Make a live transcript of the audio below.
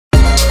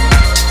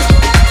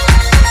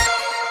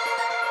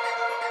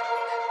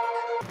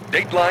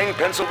Dateline,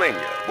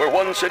 Pennsylvania, where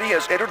one city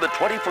has entered the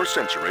 21st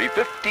century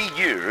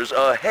 50 years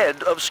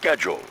ahead of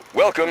schedule.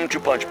 Welcome to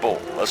Punch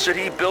Bowl, a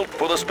city built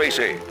for the space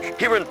age.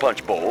 Here in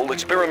Punch Bowl,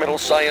 experimental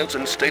science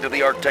and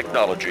state-of-the-art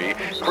technology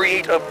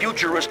create a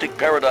futuristic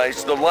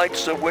paradise the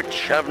likes of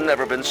which have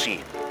never been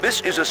seen.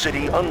 This is a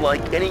city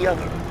unlike any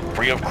other,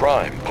 free of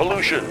crime,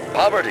 pollution,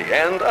 poverty,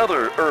 and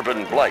other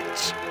urban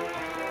blights.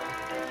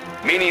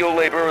 Menial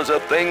labor is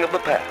a thing of the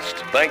past,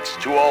 thanks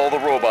to all the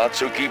robots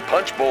who keep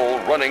Punch Bowl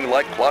running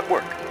like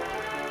clockwork.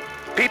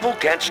 People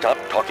can't stop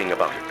talking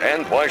about it,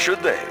 and why should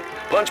they?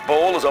 Punch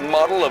Bowl is a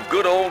model of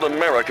good old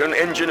American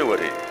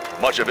ingenuity,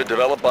 much of it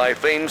developed by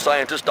famed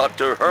scientist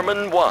Dr.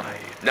 Herman Y.,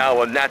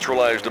 now a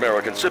naturalized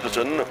American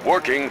citizen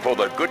working for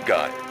the good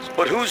guys.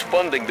 But who's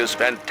funding this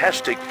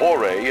fantastic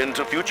foray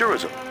into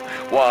futurism?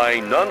 Why,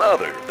 none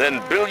other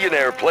than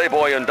billionaire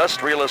playboy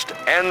industrialist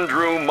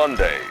Andrew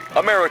Munday.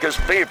 America's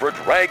favorite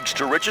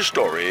rags-to-riches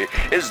story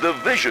is the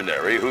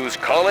visionary who's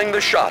calling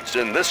the shots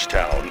in this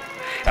town.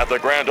 At the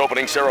grand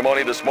opening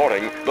ceremony this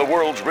morning, the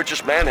world's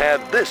richest man had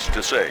this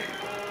to say.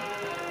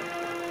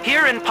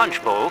 Here in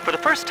Punch Bowl, for the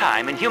first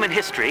time in human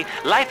history,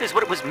 life is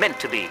what it was meant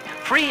to be,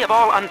 free of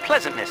all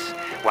unpleasantness.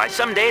 Why,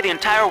 someday the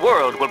entire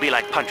world will be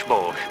like Punch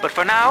Bowl, but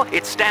for now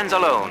it stands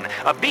alone,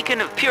 a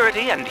beacon of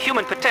purity and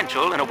human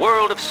potential in a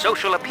world of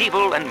social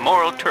upheaval and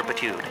moral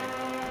turpitude.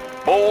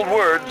 Bold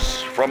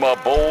words from a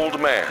bold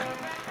man.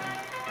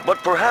 But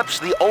perhaps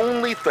the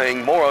only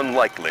thing more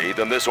unlikely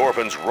than this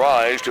orphan's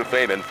rise to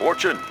fame and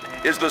fortune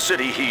is the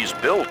city he's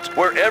built,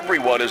 where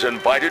everyone is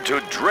invited to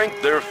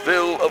drink their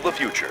fill of the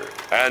future,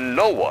 and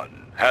no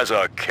one has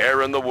a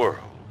care in the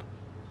world.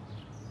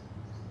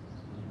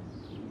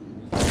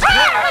 Oh,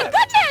 my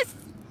goodness!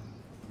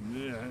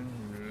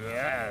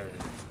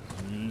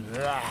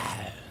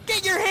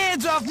 Get your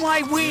hands off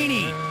my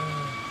weenie!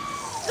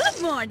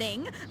 Good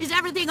morning. Is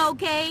everything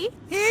okay?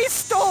 He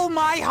stole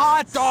my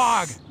hot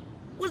dog!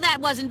 Well, that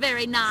wasn't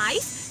very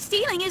nice.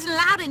 Stealing isn't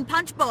allowed in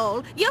Punch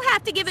Bowl. You'll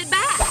have to give it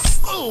back.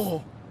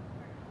 Oh.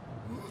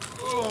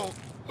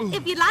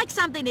 If you'd like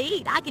something to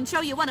eat, I can show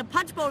you one of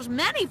Punch Bowl's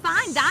many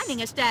fine dining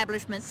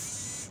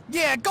establishments.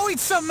 Yeah, go eat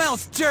something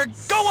else, jerk!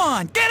 Go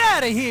on, get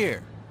out of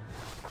here!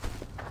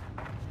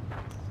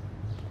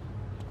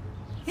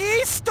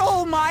 He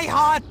stole my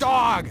hot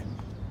dog!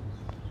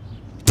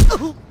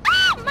 Oh,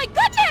 my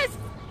goodness!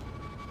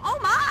 Oh,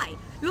 my!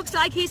 Looks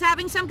like he's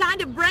having some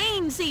kind of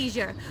brain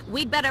seizure.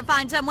 We'd better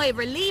find some way of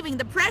relieving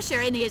the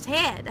pressure in his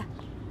head.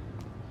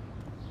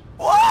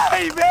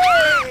 Why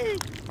me?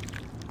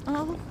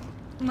 Oh,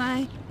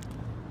 my...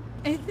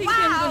 I think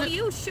I'm gonna...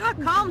 you sure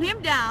calmed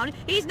him down.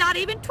 He's not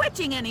even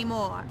twitching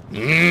anymore.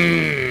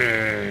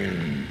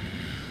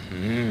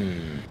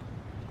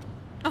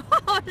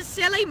 Oh,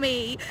 silly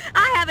me.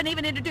 I haven't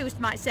even introduced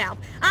myself.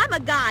 I'm a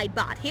guide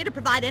bot, here to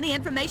provide any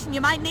information you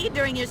might need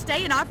during your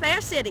stay in our fair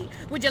city.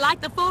 Would you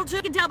like the full tour?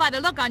 I can tell by the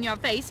look on your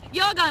face.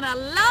 You're gonna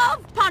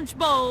love Punch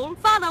Bowl.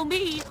 Follow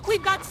me.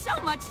 We've got so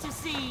much to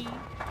see.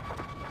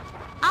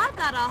 I've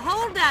got a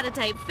whole data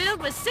tape filled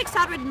with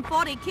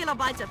 640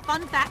 kilobytes of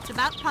fun facts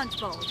about Punch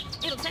Bowl.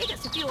 It'll take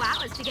us a few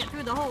hours to get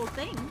through the whole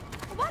thing.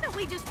 Why don't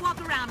we just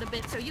walk around a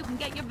bit so you can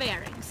get your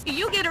bearings?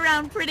 You get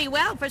around pretty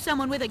well for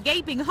someone with a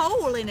gaping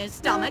hole in his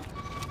stomach.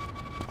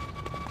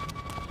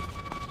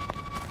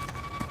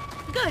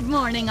 Good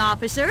morning,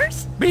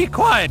 officers. Be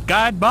quiet,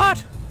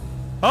 guidebot.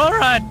 All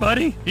right,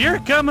 buddy, you're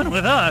coming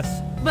with us.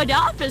 But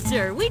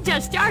officer, we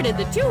just started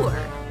the tour.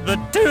 The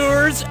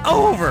tour's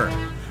over.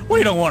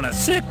 We don't want a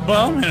sick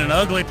bum in an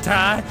ugly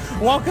tie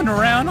walking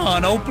around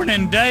on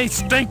opening day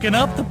stinking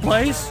up the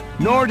place.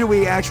 Nor do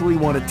we actually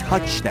want to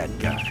touch that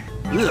guy.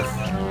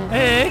 Ugh.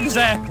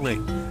 Exactly.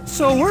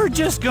 So we're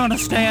just gonna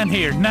stand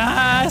here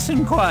nice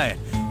and quiet,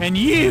 and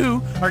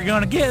you are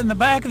gonna get in the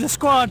back of the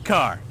squad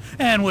car,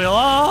 and we'll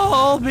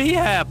all be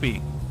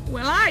happy.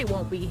 Well, I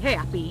won't be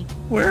happy.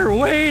 We're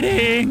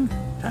waiting.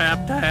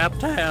 Tap, tap,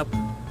 tap.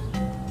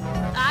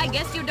 I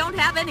guess you don't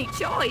have any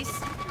choice.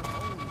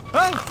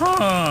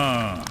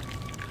 Huh.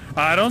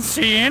 I don't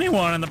see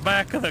anyone in the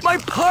back of the... My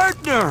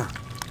partner!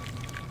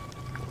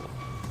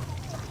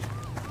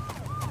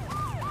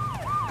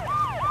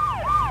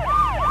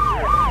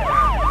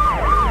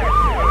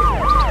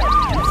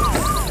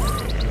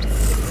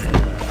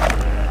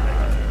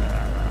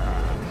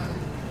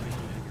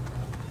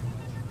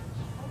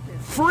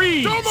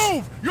 Freeze! Don't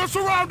move! You're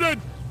surrounded!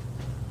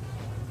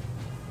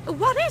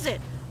 What is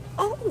it?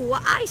 Oh,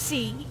 I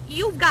see.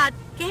 You've got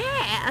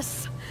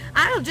gas.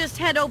 I'll just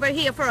head over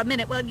here for a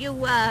minute while you,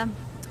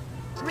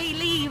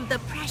 relieve the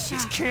pressure.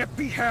 This can't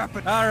be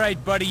happening. All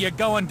right, buddy, you're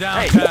going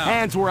Hey, downtown.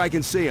 hands where I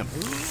can see him.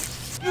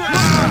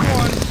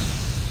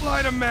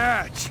 Light a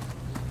match.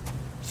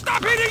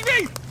 Stop hitting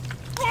me!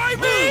 Why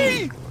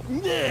me?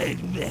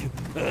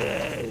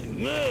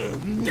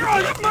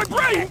 Oh, my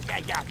brain!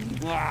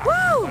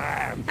 Woo!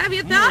 Have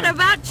you thought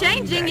about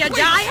changing your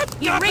diet?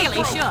 You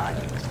really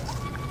should.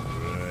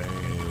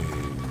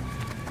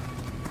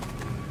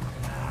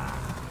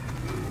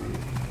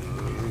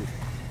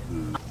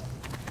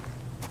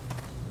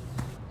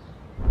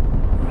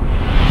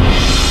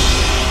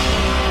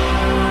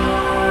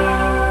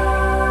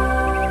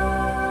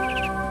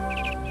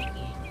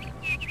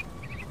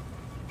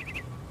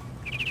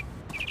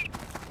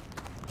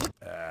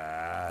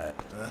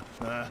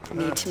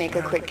 Need to make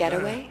a quick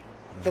getaway?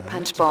 The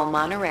Punch Bowl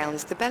monorail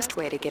is the best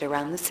way to get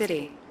around the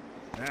city.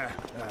 Hey,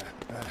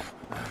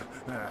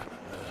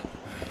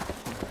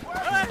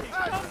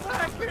 come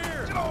back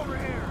here! Get over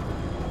here!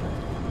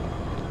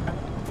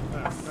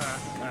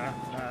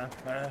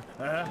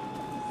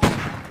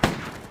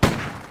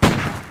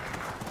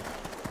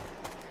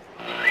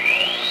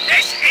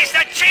 This is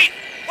the chief!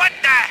 What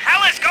the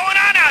hell is going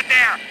on out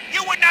there?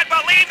 You would not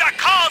believe the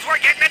calls we're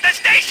getting at the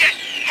station!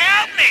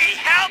 Help me!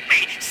 Help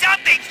me!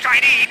 Something's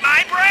trying to eat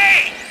my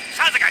brain!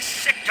 Sounds like a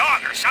sick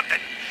dog or something.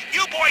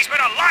 You boys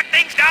better lock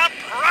things down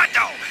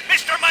pronto!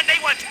 Mr. Monday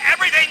wants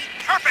everything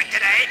perfect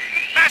today!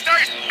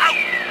 Masters, out!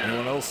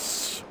 Anyone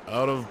else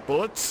out of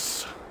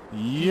bullets?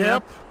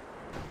 Yep.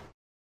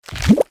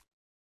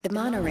 The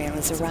monorail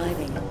is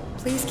arriving.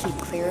 Please keep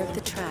clear of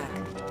the track.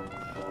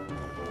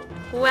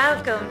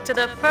 Welcome to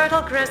the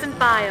fertile crescent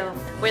biome,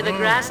 where the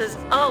grass is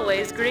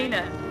always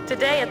greener.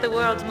 Today at the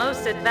world's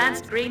most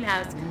advanced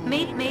greenhouse,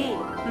 meet me,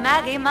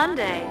 Maggie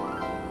Monday.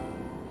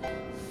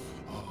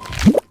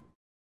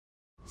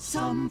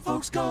 Some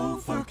folks go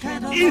for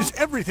cantaloupe. Is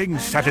everything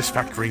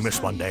satisfactory,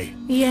 Miss Monday?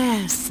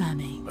 Yes,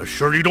 Sonny.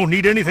 Sure you don't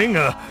need anything?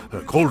 A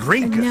cold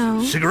drink?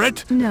 No.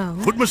 Cigarette? No.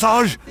 Foot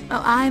massage?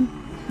 Oh,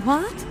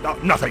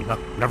 what? Nothing.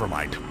 Never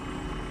mind.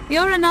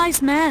 You're a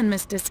nice man,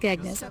 Mr.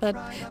 Skegness, but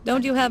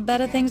don't you have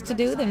better things to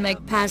do than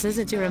make passes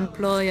at your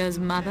employer's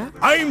mother?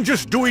 I'm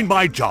just doing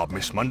my job,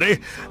 Miss Monday.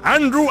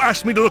 Andrew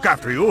asked me to look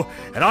after you,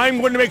 and I'm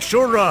going to make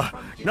sure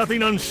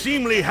nothing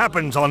unseemly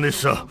happens on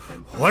this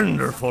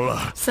wonderful,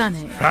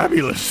 Sonny.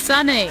 fabulous,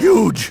 Sonny.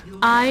 huge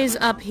Eyes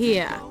up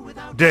here.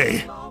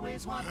 day.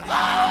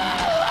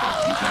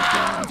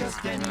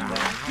 Just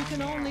anywhere. You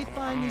can only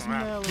find these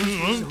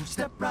melons. So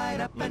step right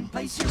up and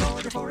place your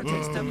order for a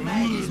taste of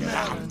Maggie's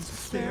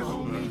melons. They're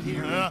only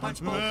here in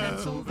Punch Bowl,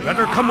 Pennsylvania.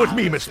 Better come with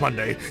me, Miss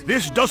Monday.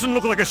 This doesn't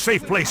look like a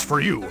safe place for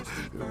you.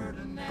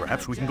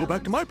 Perhaps we can go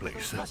back to my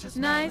place.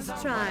 Nice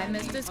try,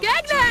 Mr.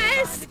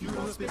 Skegness!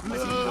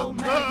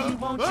 Maggie,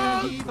 won't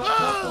you leave a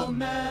couple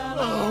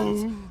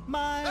melons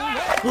my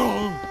way?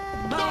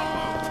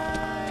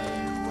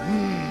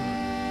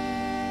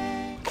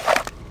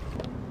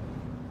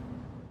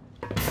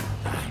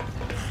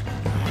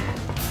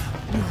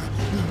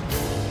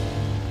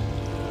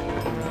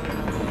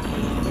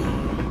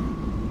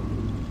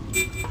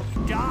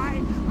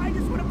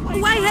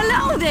 Why,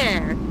 hello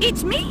there!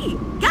 It's me,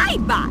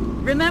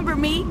 Guidebot. Remember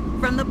me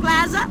from the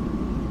plaza?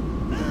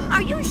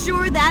 Are you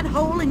sure that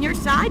hole in your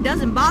side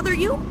doesn't bother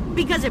you?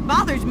 Because it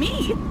bothers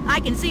me. I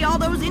can see all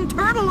those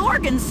internal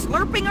organs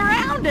slurping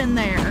around in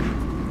there.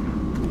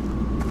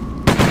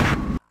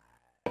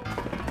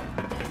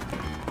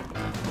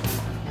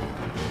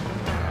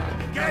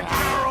 Get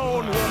your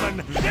own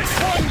woman! This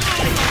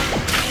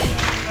one's...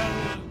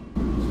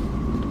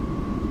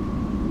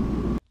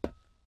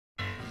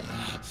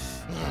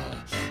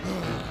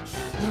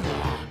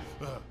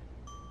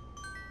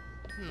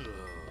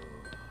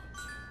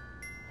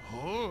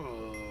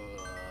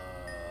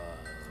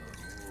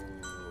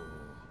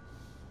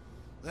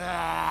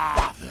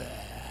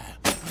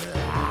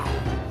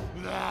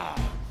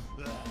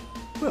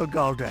 Well,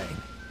 gall dang.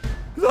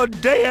 The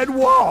dead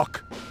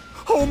walk!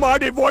 Oh,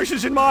 mighty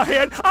voices in my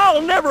head,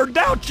 I'll never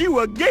doubt you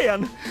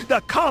again!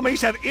 The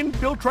commies have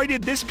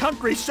infiltrated this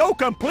country so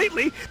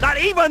completely that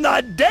even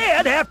the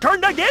dead have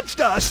turned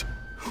against us!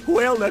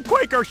 Well, the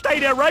Quaker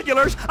State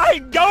Irregulars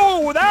ain't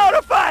go without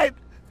a fight!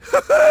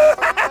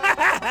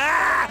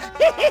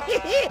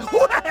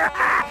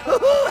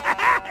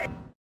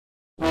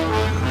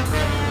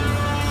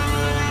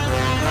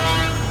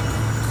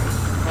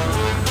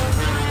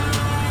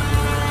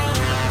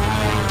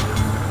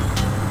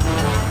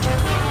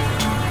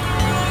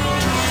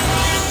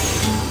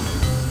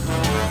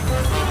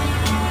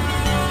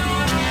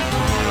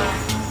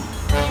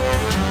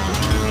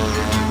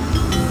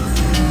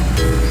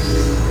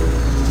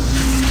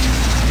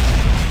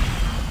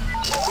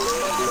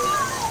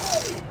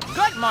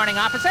 Good morning,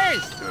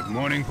 officers. Good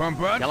morning,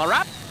 Pump-Up. Killer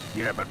up?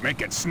 Yeah, but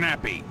make it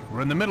snappy.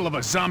 We're in the middle of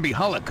a zombie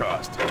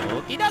holocaust.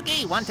 Okie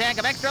dokie. One tank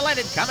of extra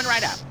leaded coming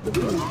right up.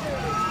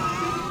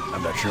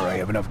 I'm not sure I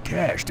have enough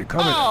cash to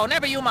cover Oh,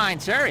 never you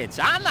mind, sir. It's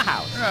on the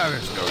house. Oh,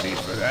 there's no need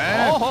for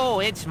that. Oh,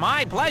 it's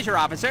my pleasure,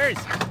 officers.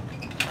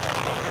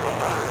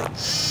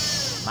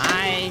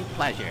 My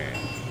pleasure.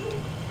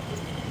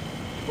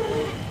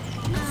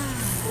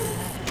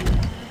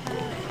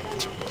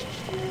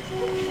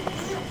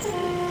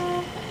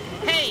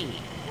 Hey,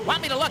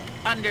 want me to look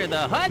under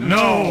the hood?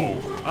 No!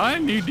 I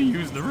need to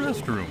use the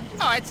restroom.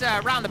 Oh, it's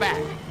round the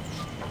back.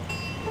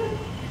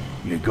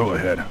 Yeah, go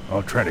ahead.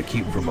 I'll try to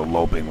keep from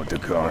eloping with the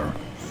car.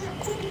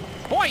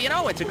 Boy, you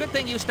know, it's a good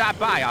thing you stopped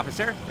by,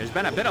 officer. There's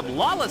been a bit of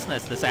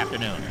lawlessness this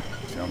afternoon.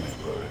 Tell me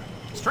about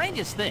it.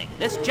 Strangest thing,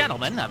 this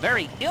gentleman, a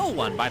very ill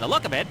one by the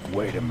look of it.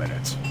 Wait a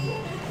minute.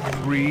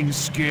 Green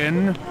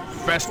skin,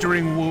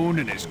 festering wound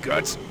in his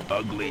guts,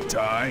 ugly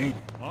tie.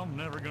 I'm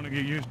never gonna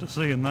get used to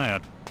seeing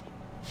that.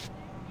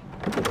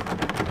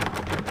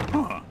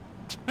 Huh.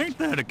 Ain't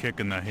that a kick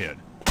in the head?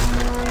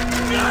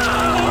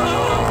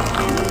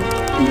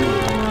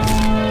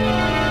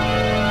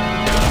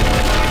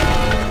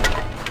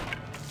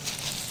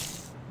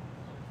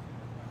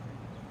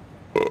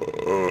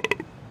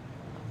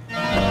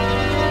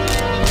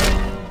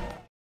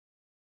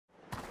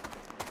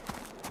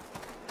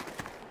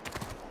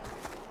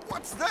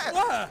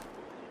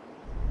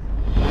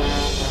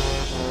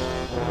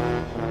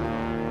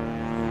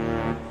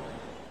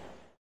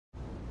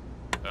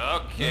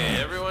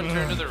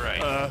 turn to the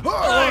right.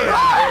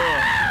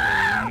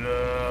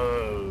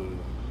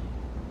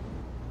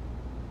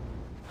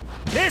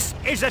 This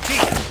is the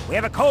chief. We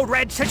have a code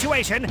red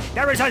situation.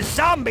 There is a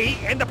zombie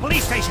in the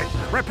police station.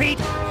 Repeat,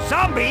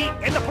 zombie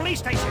in the police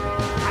station.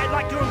 I'd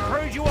like to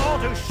encourage you all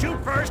to shoot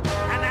first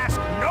and ask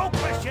no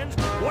questions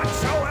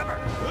whatsoever.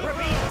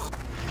 Repeat.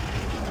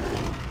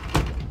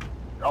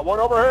 Got one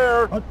over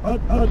here.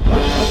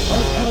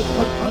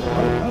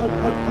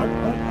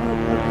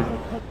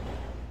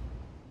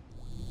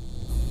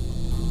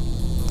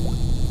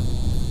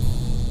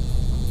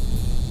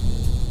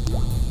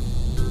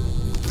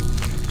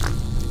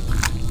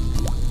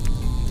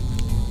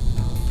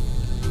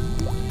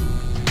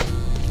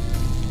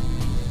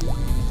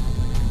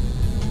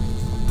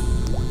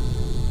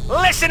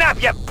 Listen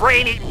up, you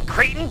brain-eating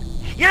cretin!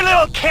 Your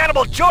little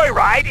cannibal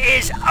joyride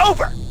is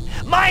over!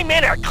 My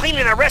men are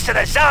cleaning the rest of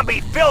the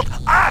zombie filth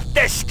off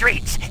the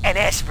streets, and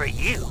as for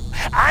you,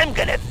 I'm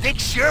gonna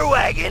fix your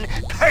wagon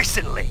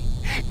personally.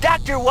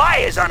 Dr. Y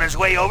is on his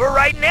way over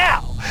right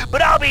now,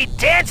 but I'll be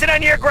dancing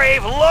on your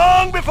grave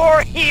long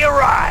before he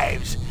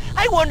arrives.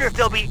 I wonder if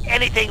there'll be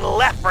anything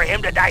left for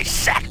him to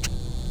dissect.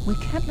 We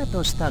can't let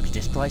those thugs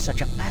destroy such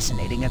a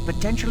fascinating and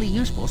potentially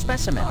useful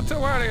specimen. Not to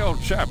worry,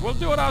 old chap. We'll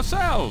do it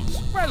ourselves.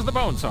 Where's the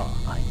bone saw?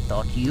 I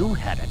thought you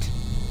had it.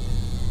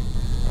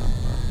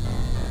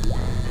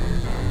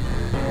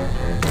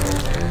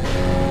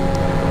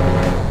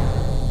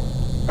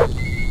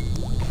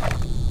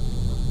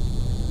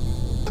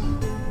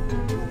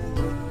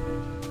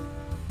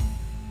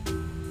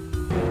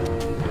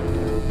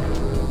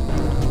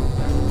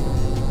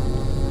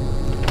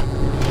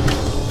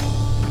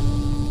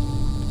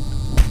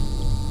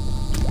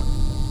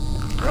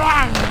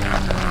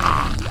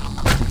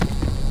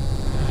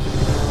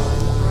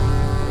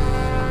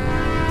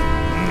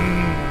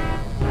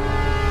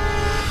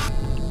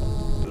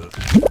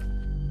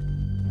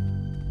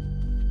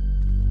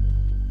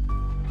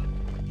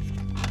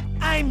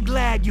 I'm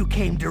glad you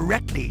came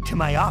directly to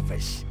my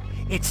office.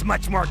 It's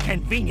much more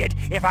convenient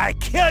if I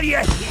kill you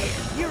here.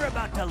 You're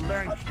about to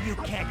learn you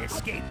can't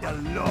escape the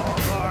long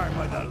arm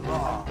of the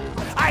law.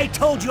 I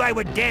told you I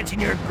would dance in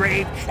your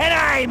grave, and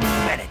I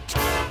meant it.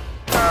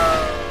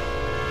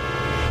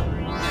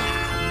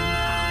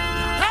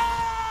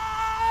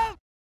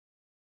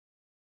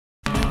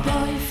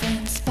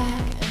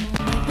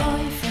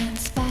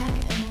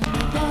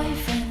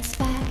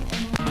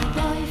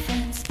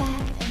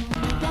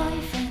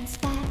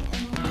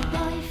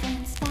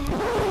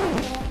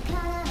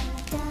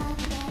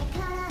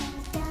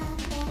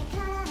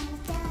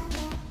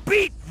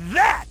 Beat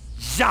that,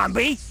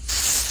 zombie!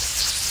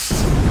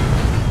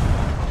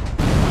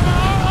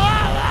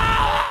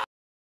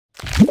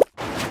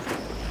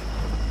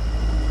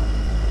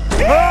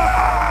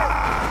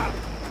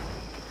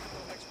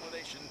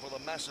 Explanation for the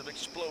massive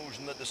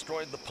explosion that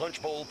destroyed the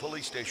Punch Bowl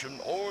police station,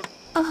 or...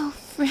 Oh,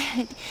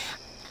 Fred.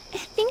 I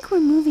think we're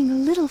moving a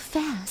little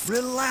fast.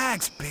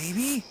 Relax,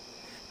 baby.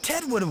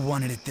 Ted would have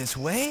wanted it this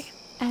way.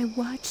 I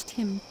watched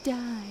him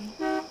die.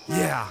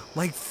 Yeah,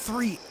 like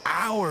 3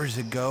 hours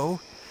ago.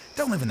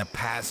 Don't live in the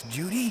past,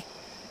 Judy.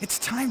 It's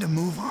time to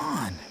move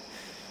on.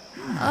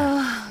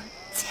 Oh,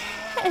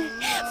 Ted.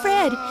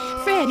 Fred!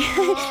 Fred!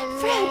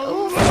 Fred!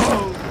 Oh.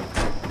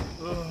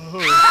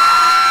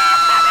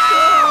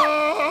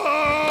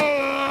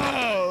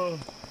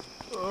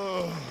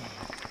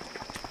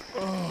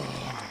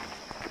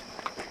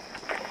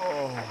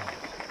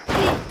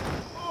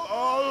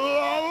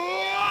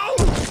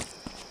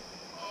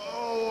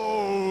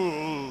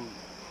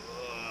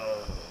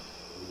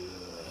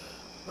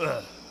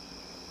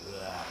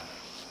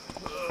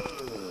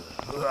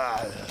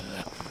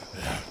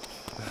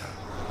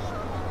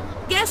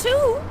 Guess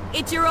who?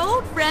 It's your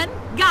old friend,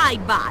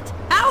 Guidebot.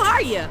 How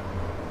are you?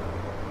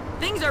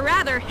 Things are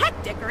rather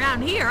hectic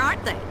around here,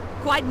 aren't they?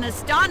 Quite an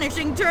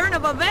astonishing turn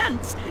of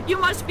events. You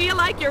must feel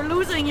like you're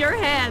losing your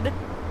head.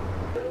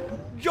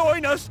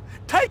 Join us!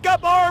 Take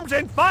up arms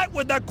and fight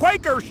with the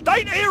Quaker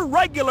state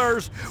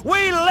irregulars!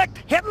 We licked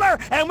Hitler,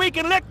 and we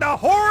can lick the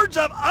hordes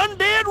of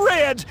undead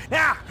Reds!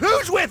 Now,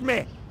 who's with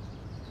me?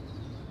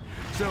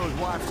 So his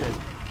wife says,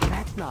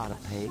 that's not a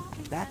pig,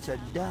 that's a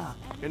duck.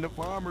 And the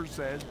farmer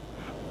says,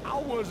 I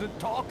wasn't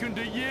talking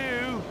to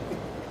you.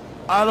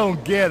 I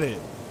don't get it.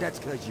 That's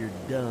because you're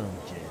dumb,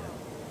 Jeff.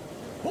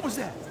 What was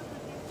that?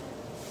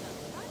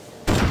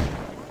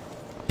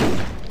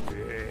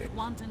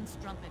 Wanton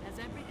strumpet has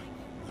everything.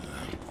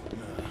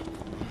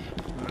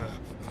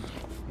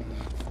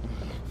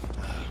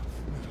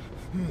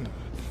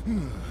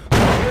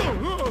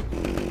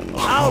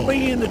 I'll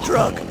be in the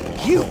truck.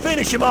 You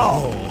finish him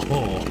off.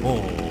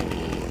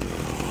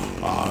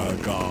 I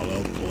got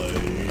a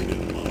blade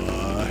in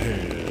my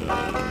head.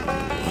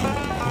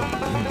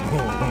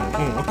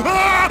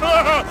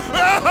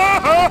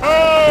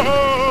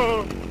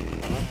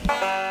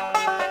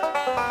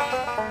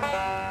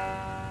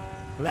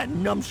 That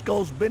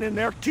numbskull's been in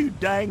there too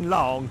dang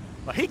long,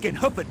 but he can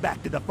hoof it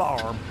back to the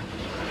farm.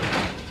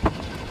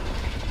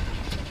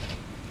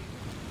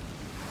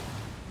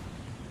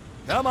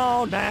 Come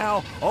on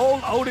now,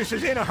 old Otis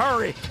is in a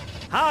hurry.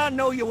 I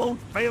know you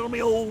won't fail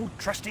me, old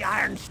trusty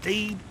iron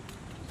steed.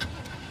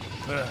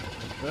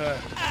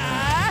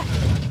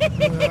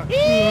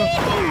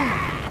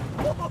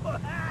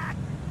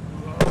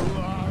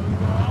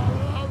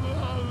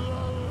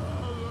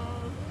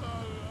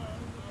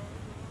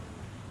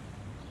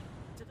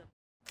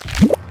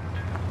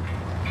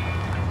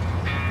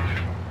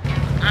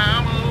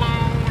 I'm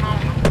alone on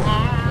the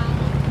farm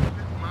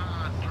with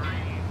my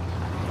dreams.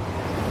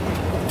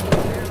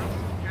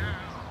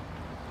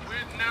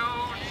 With no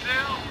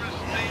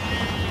self-esteem.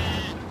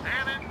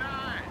 And at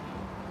night,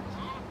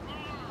 on the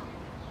farm,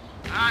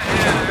 I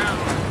head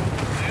out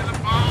to the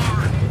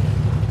barn.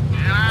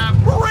 And I...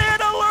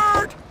 Red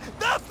alert!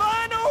 The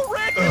final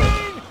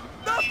reckoning!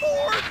 The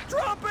fourth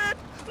trumpet!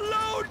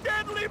 Low,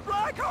 deadly,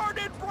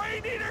 black-hearted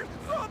brain eaters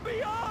from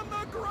beyond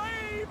the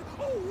grave!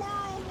 A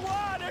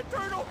worldwide,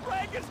 eternal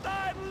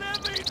Frankenstein,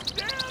 living,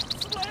 death,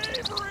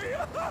 slavery!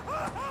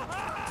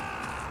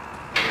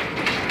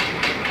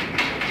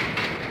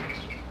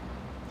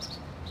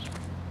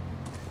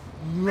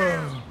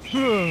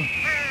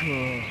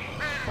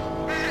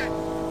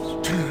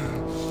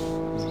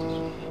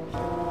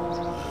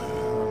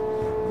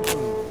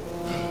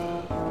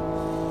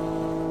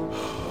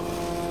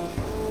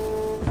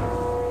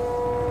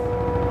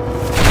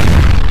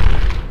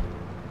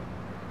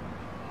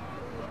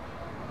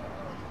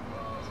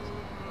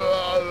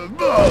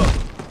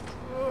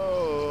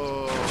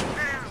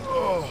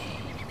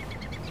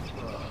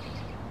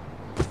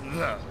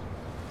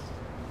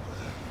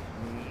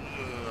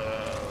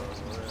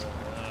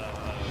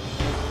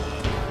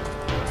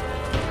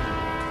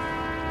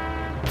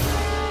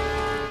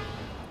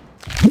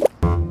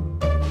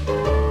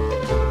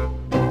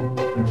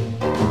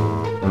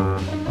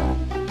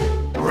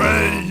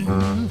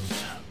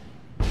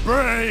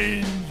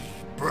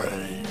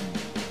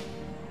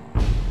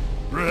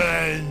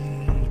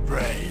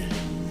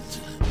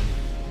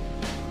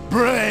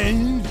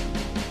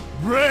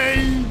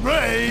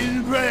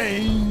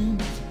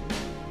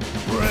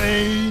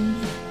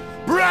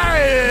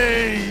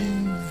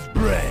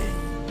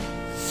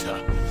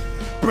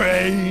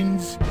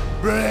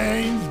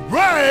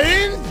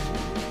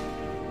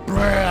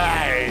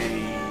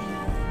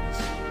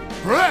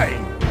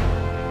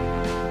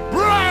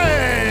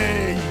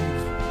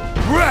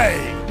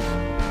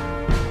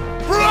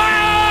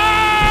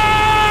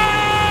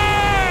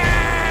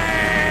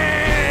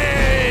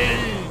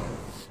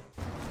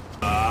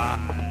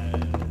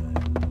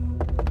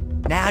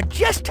 Now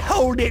just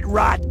hold it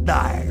right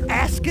there.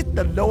 Asketh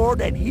the Lord,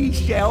 and he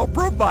shall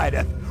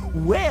provideth.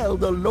 Well,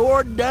 the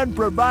Lord done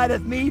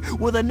provideth me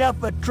with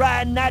enough of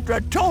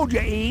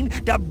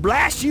trinitrotoluene to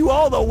blast you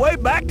all the way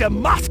back to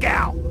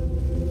Moscow.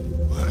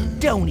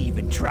 Don't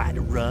even try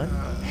to run.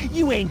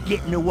 You ain't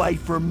getting away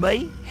from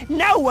me.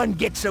 No one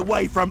gets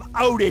away from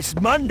Otis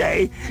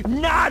Monday,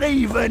 not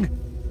even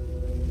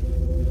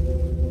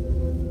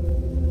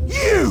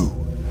you!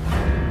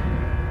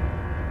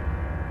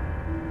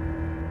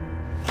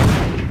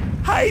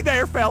 Hey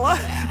there, fella.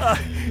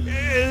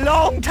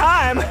 Long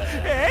time,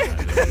 eh?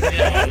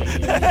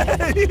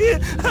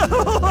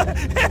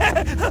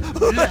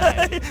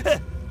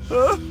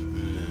 Huh?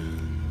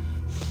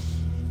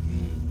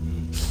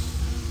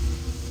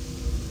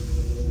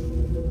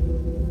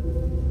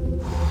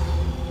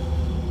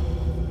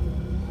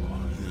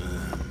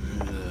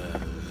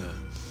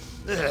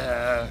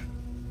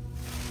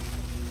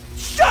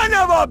 Son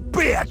of a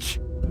bitch!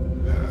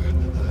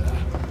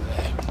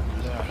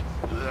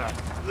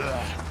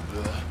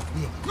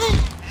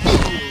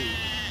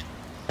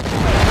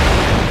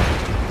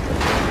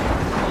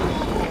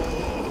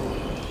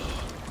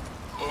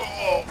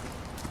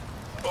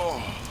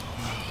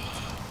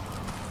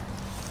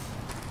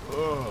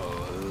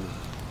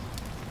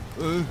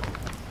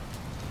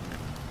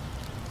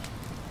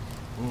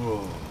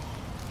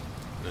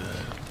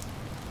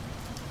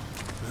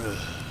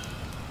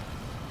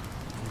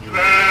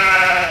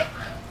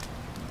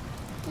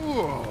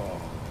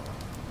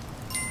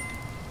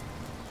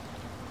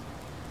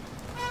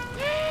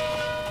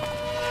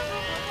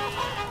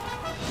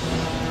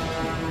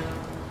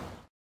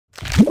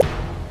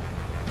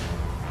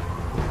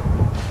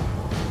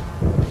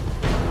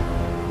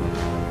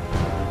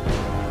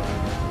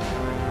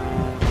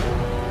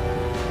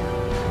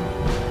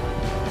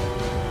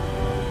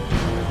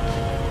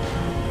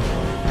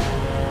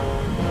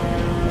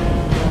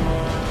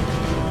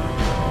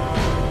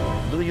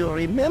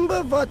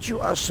 Remember what you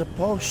are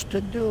supposed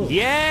to do.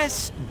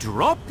 Yes,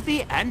 drop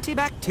the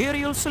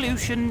antibacterial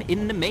solution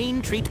in the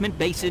main treatment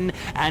basin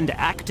and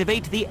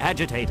activate the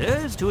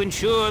agitators to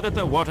ensure that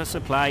the water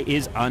supply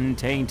is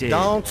untainted.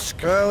 Don't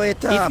screw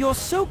it up. If you're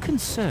so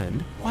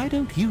concerned, why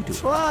don't you do it?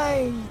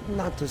 Try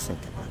not to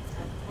think about that.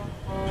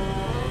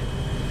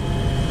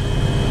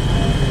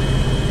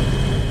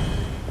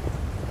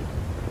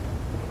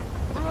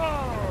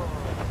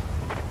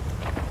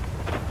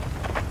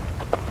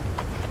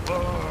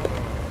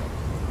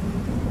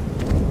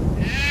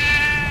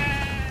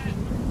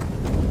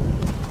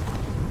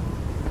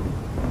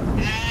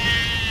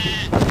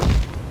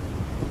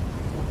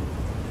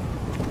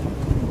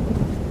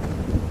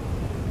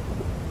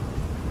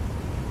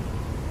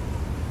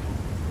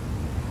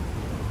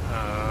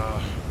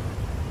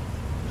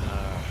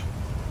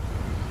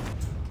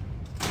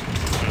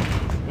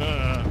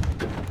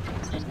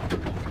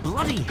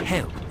 bloody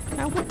hell.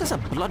 Now, what does a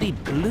bloody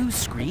blue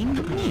screen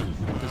mean?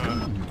 Does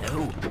anyone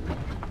know?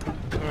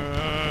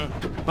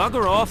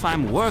 Bugger off,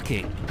 I'm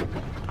working.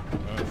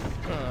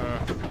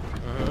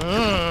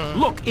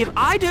 Look, if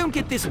I don't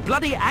get this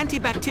bloody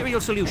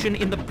antibacterial solution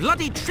in the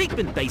bloody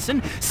treatment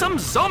basin, some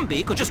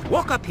zombie could just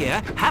walk up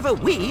here, have a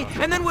wee,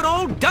 and then we're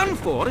all done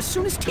for as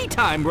soon as tea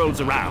time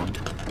rolls around.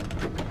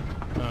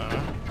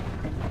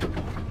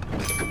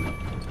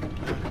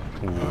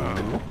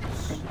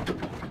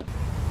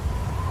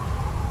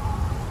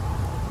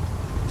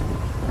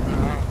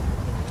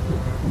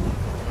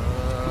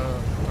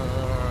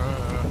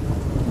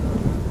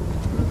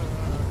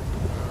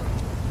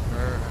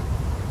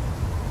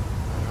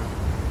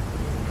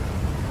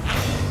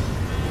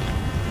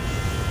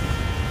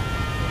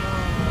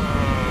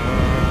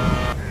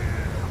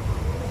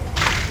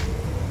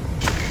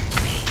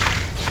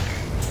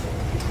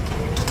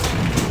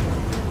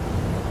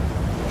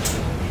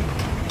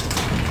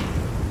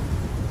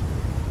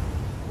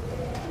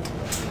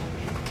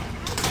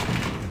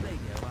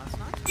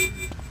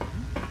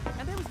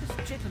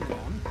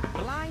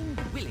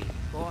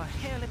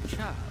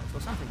 Or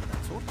something of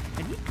that sort,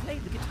 and he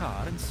played the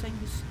guitar and sang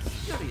this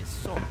curious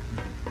song.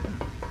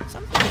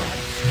 Something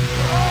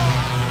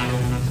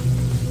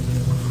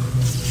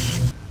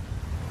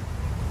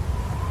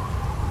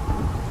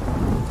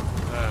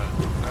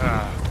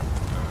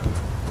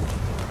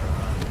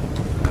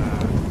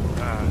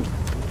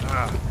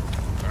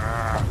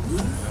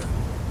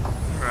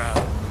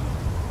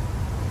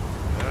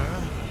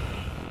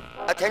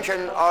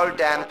Attention all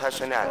dam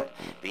personnel.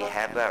 We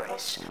have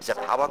worries. The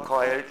power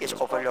coil is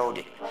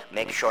overloaded.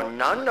 Make sure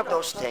none of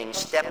those things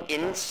step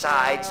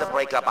inside the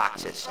breaker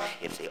boxes.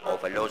 If they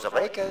overload the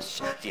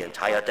breakers, the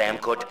entire dam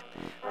could...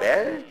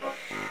 Well,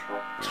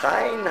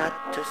 try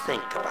not to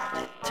think about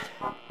it.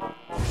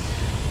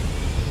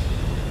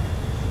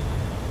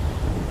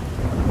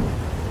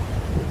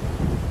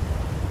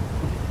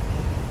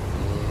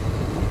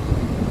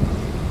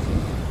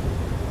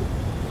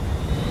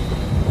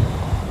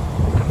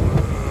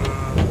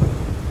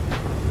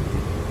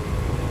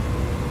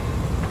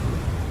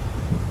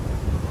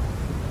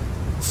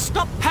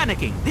 Stop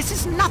panicking! This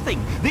is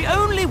nothing! The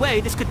only way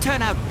this could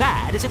turn out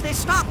bad is if they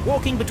start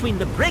walking between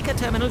the breaker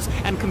terminals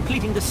and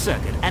completing the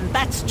circuit, and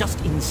that's just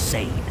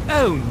insane.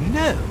 Oh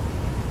no!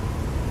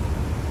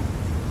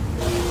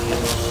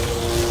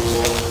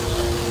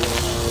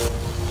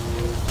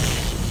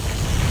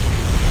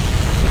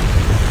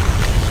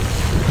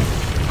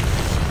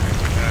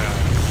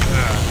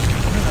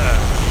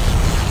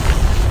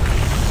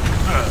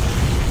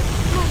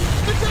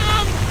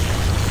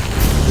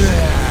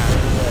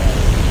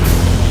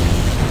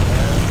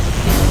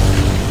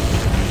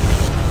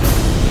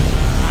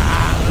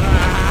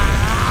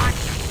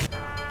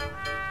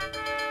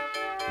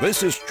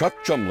 This is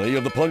Chuck Chumley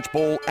of the Punch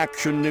Bowl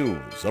Action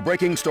News, a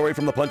breaking story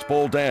from the Punch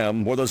Bowl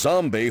Dam where the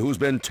zombie who's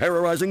been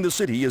terrorizing the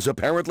city is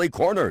apparently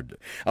cornered.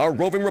 Our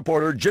roving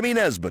reporter Jimmy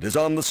Nesbitt is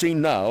on the scene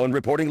now and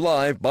reporting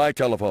live by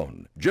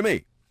telephone.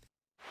 Jimmy.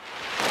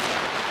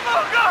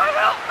 Oh God,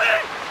 help me!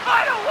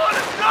 I don't want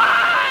to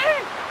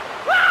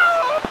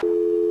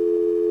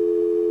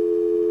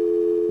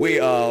die! We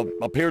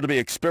appear to be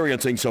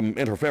experiencing some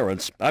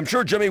interference. I'm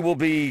sure Jimmy will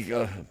be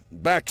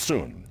back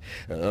soon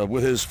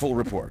with his full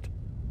report.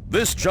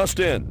 This just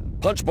in.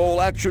 Punch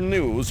Bowl Action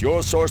News,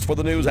 your source for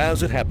the news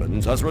as it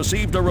happens, has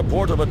received a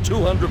report of a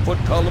 200-foot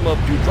column of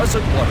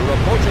putrescent water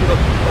approaching the...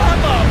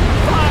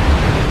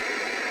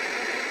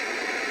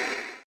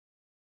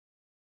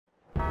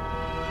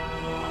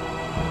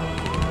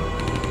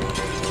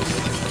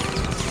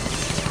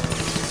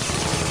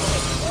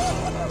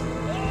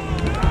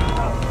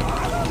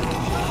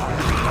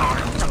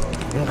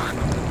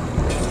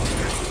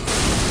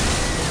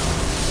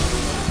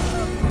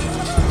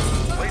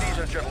 Ladies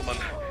and gentlemen,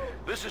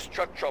 this is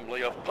Chuck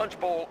Chumley of Punch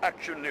Bowl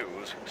Action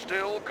News,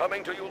 still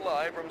coming to you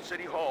live from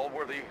City Hall,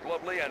 where the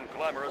lovely and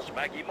glamorous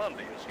Maggie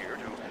Mundy is here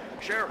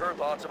to share her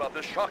thoughts about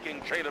this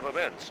shocking chain of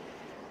events.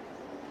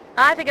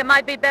 I think it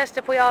might be best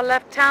if we all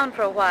left town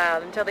for a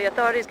while until the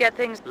authorities get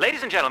things...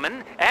 Ladies and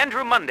gentlemen,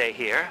 Andrew Monday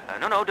here.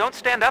 No, don't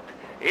stand up.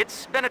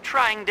 It's been a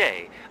trying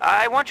day.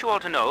 I want you all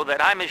to know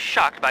that I'm as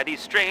shocked by these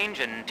strange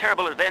and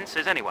terrible events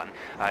as anyone,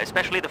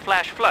 especially the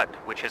flash flood,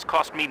 which has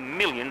cost me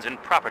millions in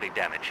property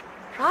damage.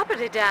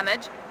 Property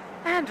damage?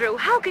 Andrew,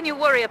 how can you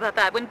worry about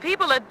that when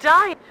people are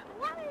dying?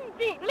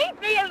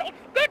 Leave me alone!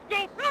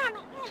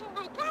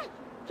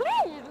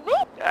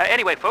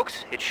 Anyway,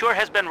 folks, it sure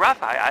has been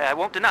rough. I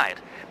won't deny it.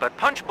 But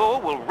Punch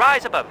Bowl will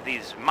rise above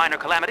these minor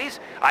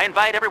calamities. I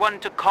invite everyone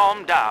to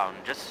calm down.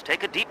 Just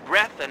take a deep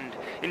breath and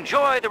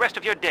enjoy the rest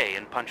of your day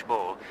in Punch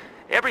Bowl.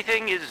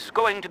 Everything is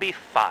going to be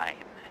fine.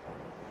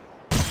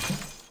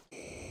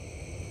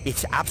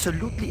 It's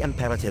absolutely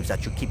imperative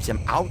that you keep them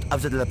out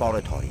of the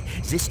laboratory.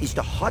 This is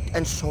the heart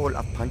and soul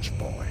of Punch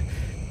Bowl.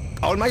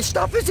 All my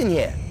stuff is in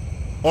here.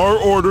 Our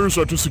orders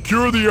are to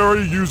secure the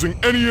area using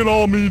any and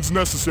all means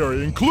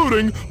necessary,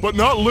 including, but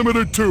not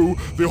limited to,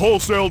 the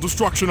wholesale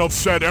destruction of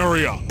said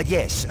area.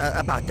 Yes,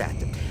 about that.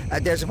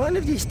 There's one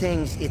of these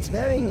things, it's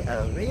wearing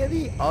a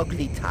really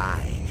ugly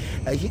tie.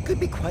 He could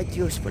be quite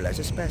useful as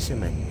a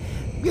specimen.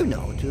 You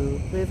know,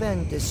 to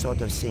prevent this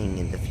sort of thing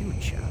in the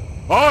future.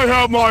 I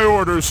have my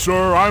orders,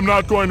 sir. I'm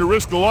not going to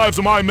risk the lives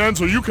of my men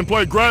so you can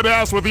play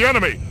grab-ass with the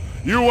enemy.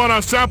 You want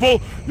a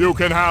sample? You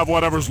can have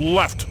whatever's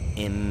left.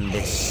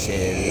 Imbecile.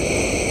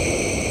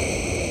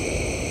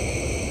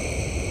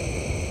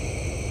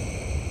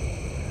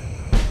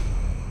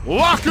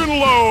 Lock and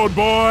load,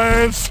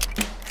 boys!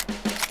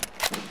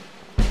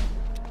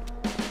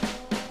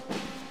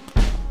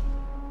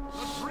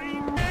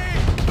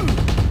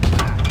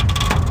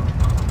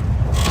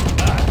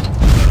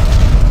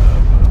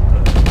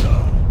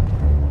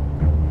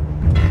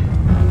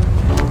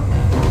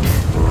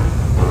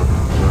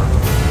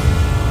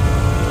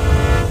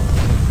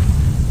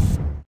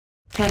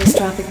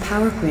 Catastrophic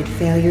power grid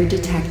failure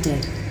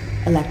detected.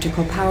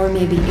 Electrical power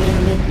may be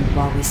intermittent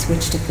while we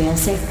switch to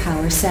fail-safe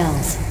power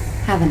cells.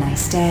 Have a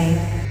nice day.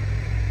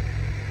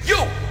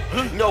 You!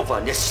 No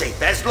one is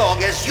safe as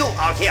long as you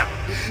are here.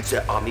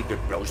 The army will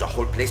blow the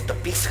whole place to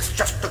pieces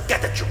just to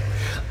get at you.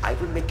 I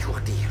will make you a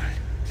deal.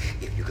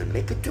 If you can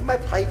make it to my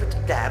private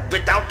lab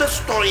without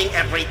destroying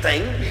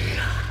everything,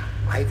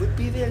 I would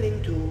be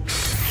willing to...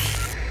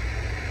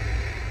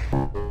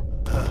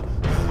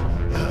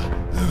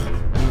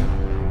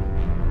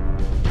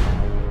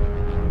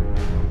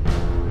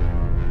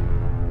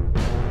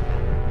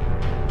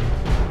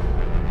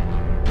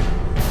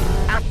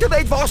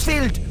 Activate force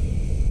field!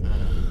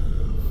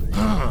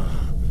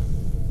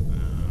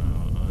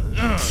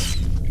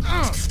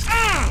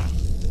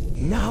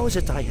 Now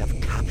that I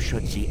have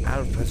captured the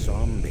Alpha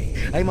Zombie,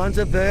 I'm on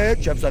the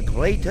verge of the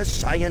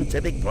greatest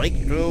scientific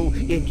breakthrough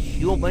in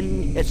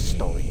human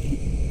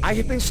history. I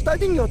have been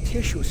studying your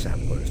tissue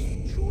samples.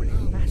 Truly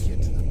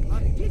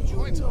fascinating. Did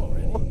you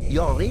know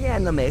your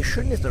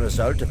reanimation is the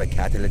result of a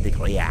catalytic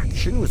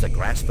reaction with the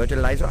grass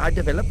fertilizer I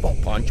developed for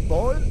Punch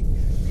Bowl?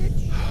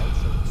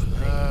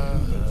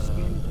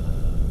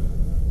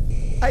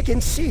 I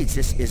can see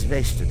this is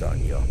wasted on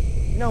you.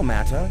 No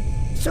matter.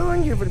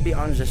 Soon you will be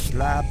on the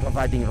slab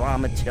providing raw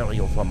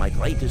material for my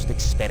greatest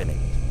experiment.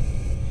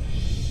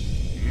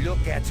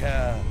 Look at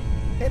her.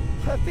 A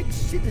perfect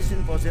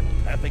citizen for the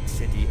perfect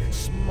city.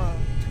 Smart,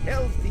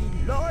 healthy,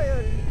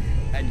 loyal.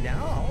 And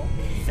now,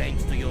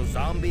 thanks to your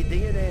zombie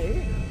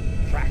DNA,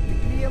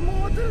 practically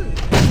immortal.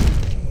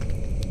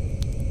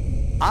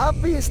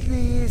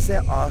 Obviously,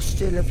 there are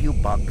still a few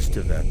bugs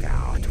to work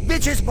out,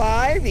 which is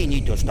why we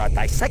need to start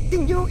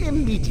dissecting you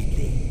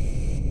immediately.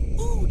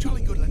 Ooh,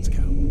 jolly good, let's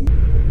go.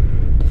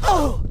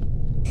 Oh!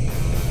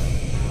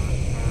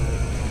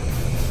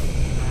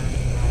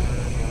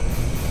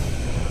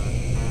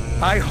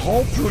 I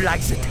hope you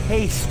like the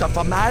taste of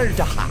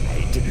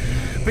formaldehyde,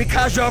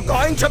 because you're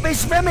going to be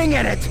swimming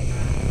in it!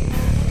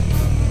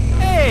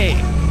 Hey,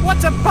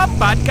 what's a pup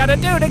butt gotta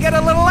do to get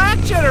a little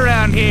action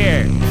around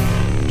here?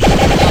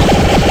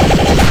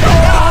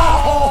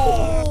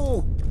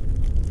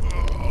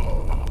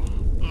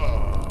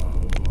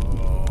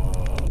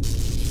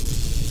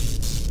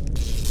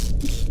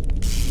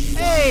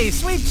 Hey,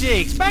 sweet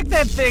cheeks, back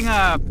that thing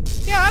up.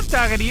 Yeah, I'm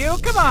talking to you.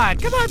 Come on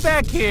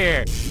back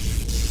here.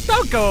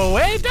 Don't go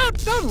away.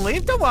 Don't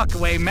leave. Don't walk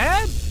away,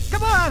 man.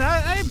 Come on,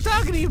 I'm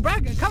talking to you.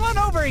 Come on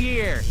over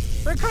here.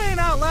 For crying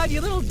out loud,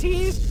 you little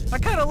tease. I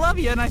kind of love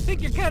you, and I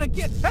think you're kind of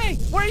cute. Hey,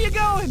 where are you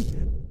going?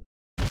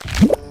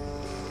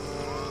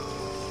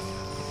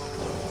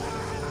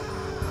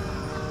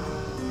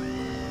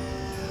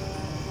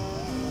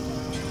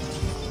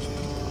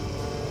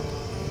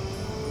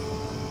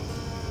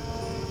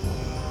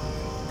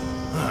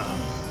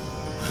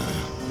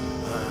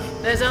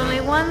 There's only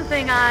one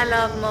thing I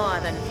love more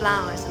than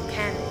flowers and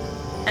candy,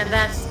 and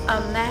that's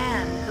a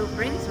man who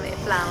brings me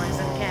flowers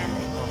and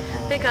candy.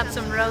 Pick up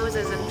some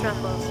roses and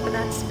truffles for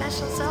that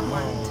special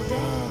someone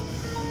today.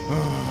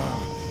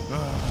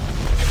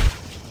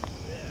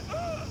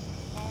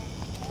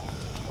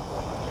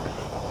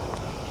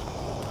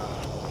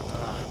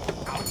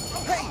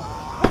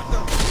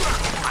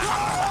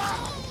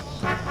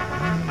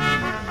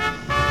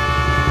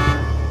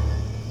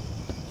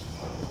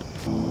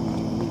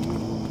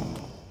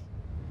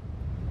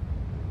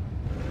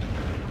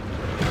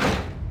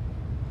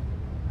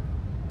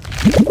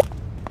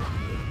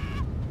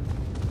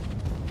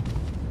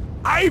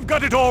 I've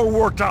got it all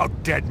worked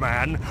out, dead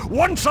man.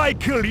 Once I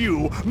kill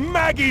you,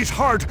 Maggie's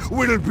heart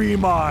will be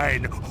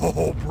mine.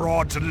 Oh,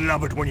 broads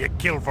love it when you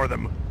kill for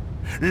them.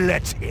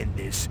 Let's end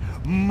this.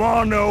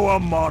 Mono a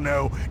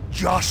mono,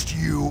 just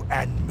you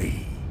and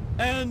me.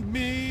 And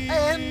me.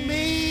 And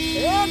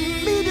me. And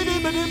me.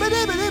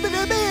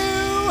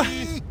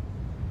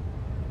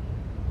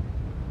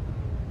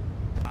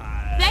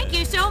 Thank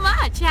you so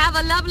much. Have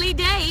a lovely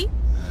day.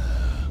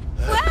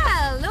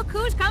 Well, look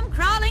who's come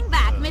crawling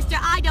back, Mr.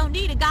 I don't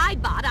need a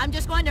guide bot. I'm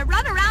just going to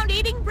run around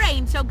eating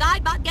brains so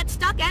guide bot gets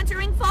stuck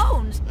answering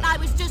phones. I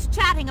was just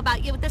chatting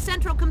about you with the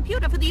central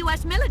computer for the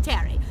U.S.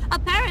 military.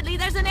 Apparently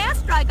there's an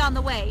airstrike on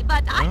the way,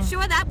 but I'm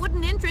sure that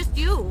wouldn't interest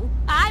you.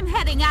 I'm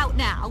heading out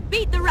now.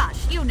 Beat the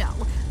rush, you know.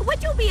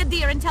 Would you be a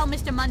dear and tell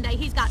Mr. Monday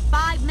he's got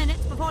 5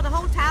 minutes before the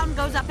whole town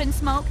goes up in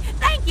smoke?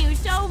 Thank you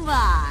so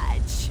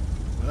much.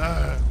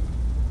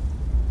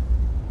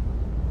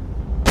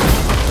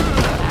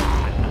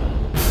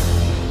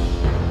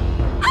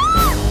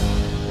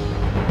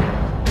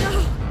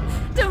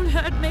 Don't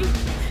hurt me.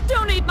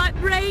 Don't eat my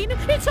brain.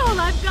 It's all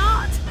I've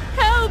got.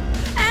 Help!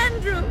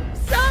 Andrew!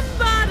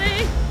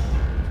 Somebody!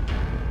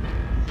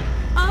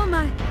 Oh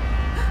my...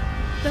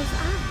 Those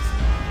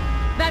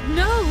eyes. That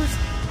nose.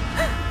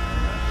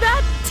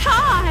 That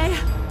tie!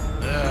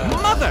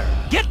 Mother!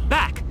 Get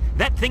back!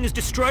 That thing has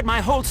destroyed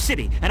my whole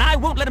city, and I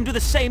won't let him do the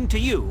same to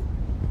you.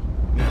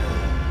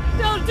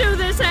 Don't do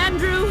this,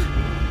 Andrew!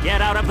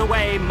 Get out of the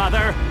way,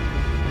 Mother!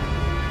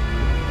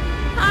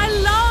 I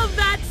love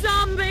that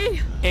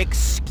zombie!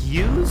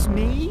 Excuse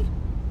me?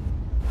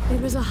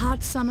 It was a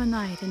hot summer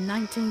night in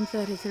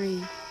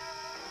 1933.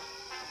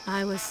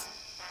 I was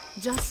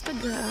just a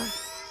girl.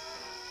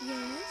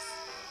 Yes?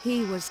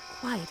 He was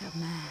quite a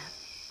man.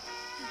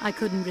 I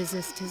couldn't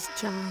resist his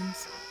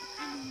charms.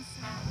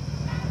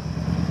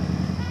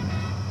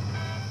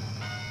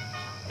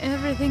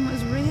 Everything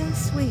was real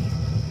sweet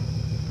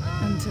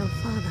until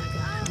Father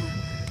got home.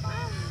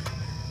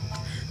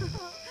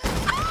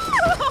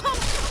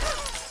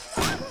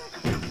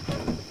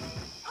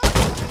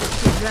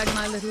 He dragged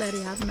my little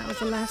Eddie out, and that was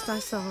the last I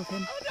saw of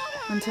him.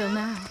 Until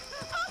now.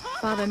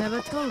 Father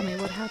never told me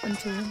what happened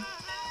to him.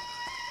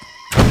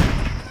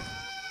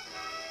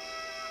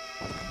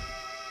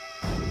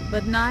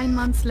 But 9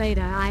 months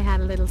later, I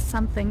had a little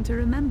something to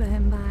remember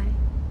him by.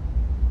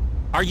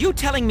 Are you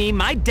telling me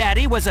my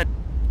daddy was a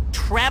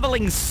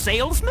traveling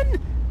salesman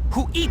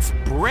who eats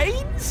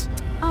brains?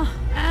 Oh,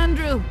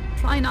 Andrew,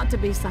 try not to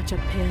be such a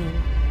pill.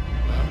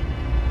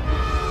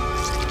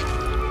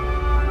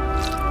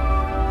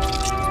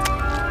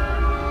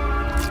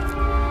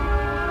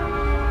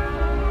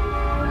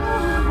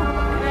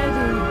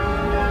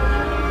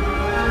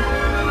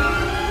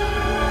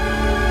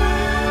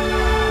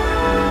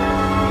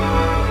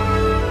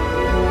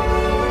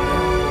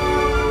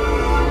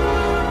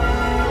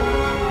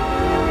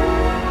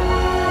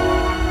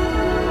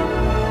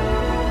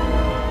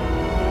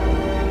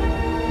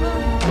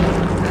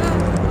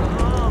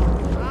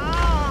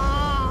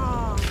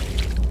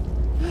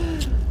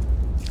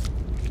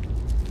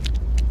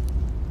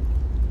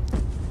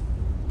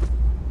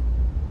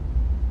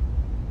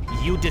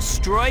 You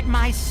destroyed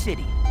my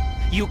city.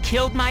 You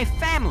killed my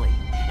family.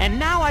 And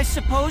now I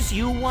suppose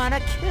you want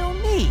to kill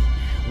me.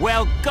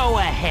 Well, go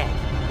ahead.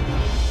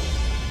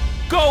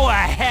 Go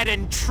ahead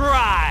and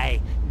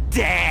try,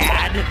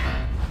 Dad!